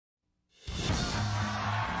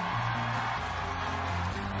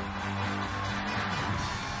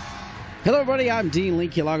Hello, everybody. I'm Dean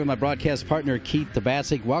Linke, along with my broadcast partner, Keith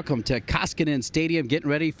Tabasic. Welcome to Koskinen Stadium, getting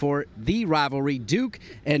ready for the rivalry, Duke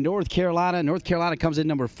and North Carolina. North Carolina comes in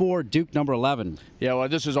number 4, Duke number 11. Yeah, well,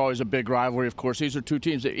 this is always a big rivalry, of course. These are two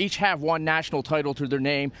teams that each have one national title to their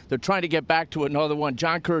name. They're trying to get back to another one.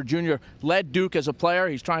 John Kerr Jr. led Duke as a player.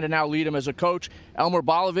 He's trying to now lead him as a coach. Elmer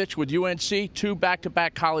Bolovich with UNC, 2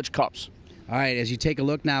 back-to-back college cups. All right, as you take a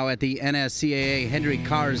look now at the NSCAA,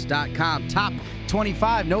 HenryCars.com, top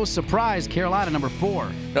 25, no surprise, Carolina number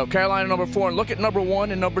 4. No, Carolina number 4, and look at number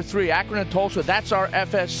 1 and number 3, Akron and Tulsa. That's our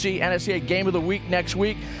FSC NSCAA Game of the Week next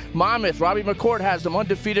week. Monmouth, Robbie McCord has them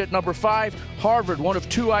undefeated at number 5. Harvard, one of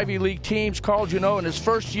 2 Ivy League teams. Carl Juneau in his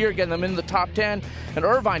first year getting them in the top 10. And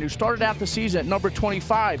Irvine, who started out the season at number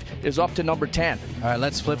 25, is up to number 10. All right,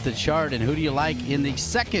 let's flip the chart, and who do you like in the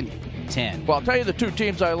second 10? Well, I'll tell you the 2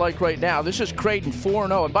 teams I like right now. This is Creighton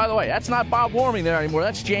 4-0. And by the way, that's not Bob Warming there anymore.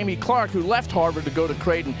 That's Jamie Clark, who left Harvard to go to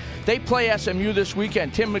Creighton. They play SMU this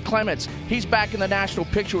weekend. Tim McClements, he's back in the national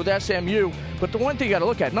picture with SMU. But the one thing you got to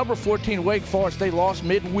look at, number 14, Wake Forest, they lost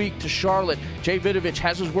midweek to Charlotte. Jay Vidovich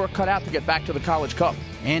has his work cut out to get back to the College Cup.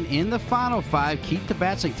 And in the Final 5, Keith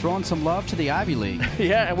Tabasic throwing some love to the Ivy League.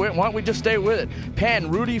 Yeah, and why don't we just stay with it?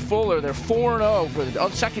 Penn, Rudy Fuller, they're 4-0 for the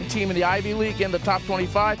second team in the Ivy League in the top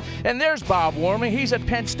 25. And there's Bob Warming. He's at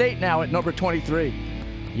Penn State now at number 23.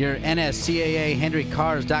 Your NSCAA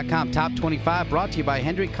HenryCars.com top 25 brought to you by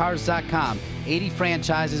HenryCars.com. 80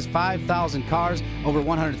 franchises, 5,000 cars, over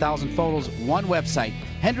 100,000 photos, one website.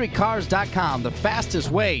 HenryCars.com, the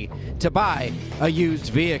fastest way to buy a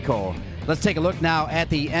used vehicle. Let's take a look now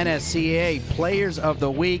at the NSCAA Players of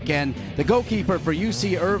the Week, and the goalkeeper for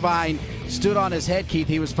UC Irvine stood on his head, Keith.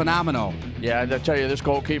 He was phenomenal. Yeah, I tell you, this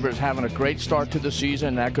goalkeeper is having a great start to the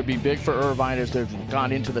season. That could be big for Irvine as they've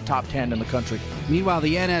gone into the top 10 in the country. Meanwhile,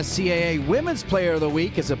 the NSCAA Women's Player of the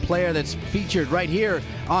Week is a player that's featured right here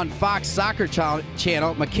on Fox Soccer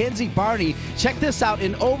Channel, Mackenzie Barney. Check this out,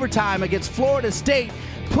 in overtime against Florida State,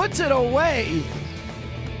 puts it away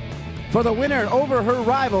for the winner over her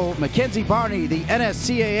rival, Mackenzie Barney, the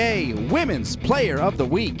NSCAA Women's Player of the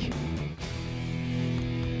Week.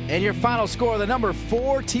 And your final score, the number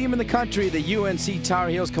 4 team in the country, the UNC Tar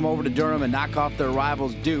Heels, come over to Durham and knock off their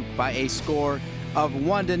rivals Duke by a score of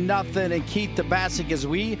 1-0. And Keith Tabasic, as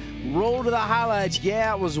we roll to the highlights,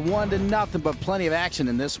 yeah, it was 1-0, but plenty of action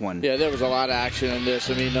in this one. Yeah, there was a lot of action in this.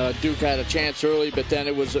 I mean, Duke had a chance early, but then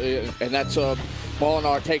it was, and that's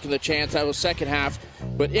Molinar taking the chance. That was second half.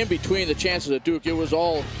 But in between the chances of Duke, it was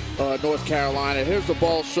all North Carolina. Here's the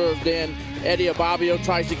ball served in. Eddie Ababio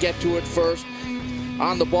tries to get to it first.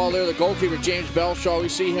 On the ball there, the goalkeeper, James Belshaw. We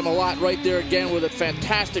see him a lot right there again with a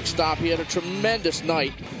fantastic stop. He had a tremendous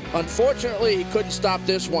night. Unfortunately, he couldn't stop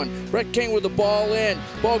this one. Brett King with the ball in.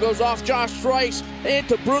 Ball goes off Josh Rice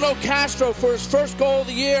into Bruno Castro for his first goal of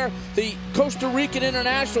the year. The Costa Rican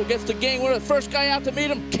international gets the game winner. The first guy out to meet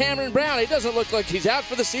him, Cameron Brown. He doesn't look like he's out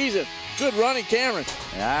for the season. Good running, Cameron.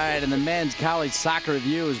 All right, and the Men's College Soccer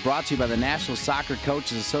Review is brought to you by the National Soccer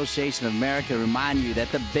Coaches Association of America. Remind you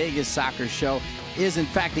that the biggest soccer show is, in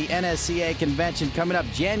fact, the NSCAA Convention coming up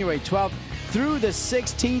January 12th through the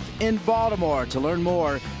 16th in Baltimore. To learn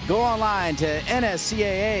more, go online to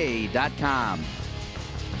nscaa.com.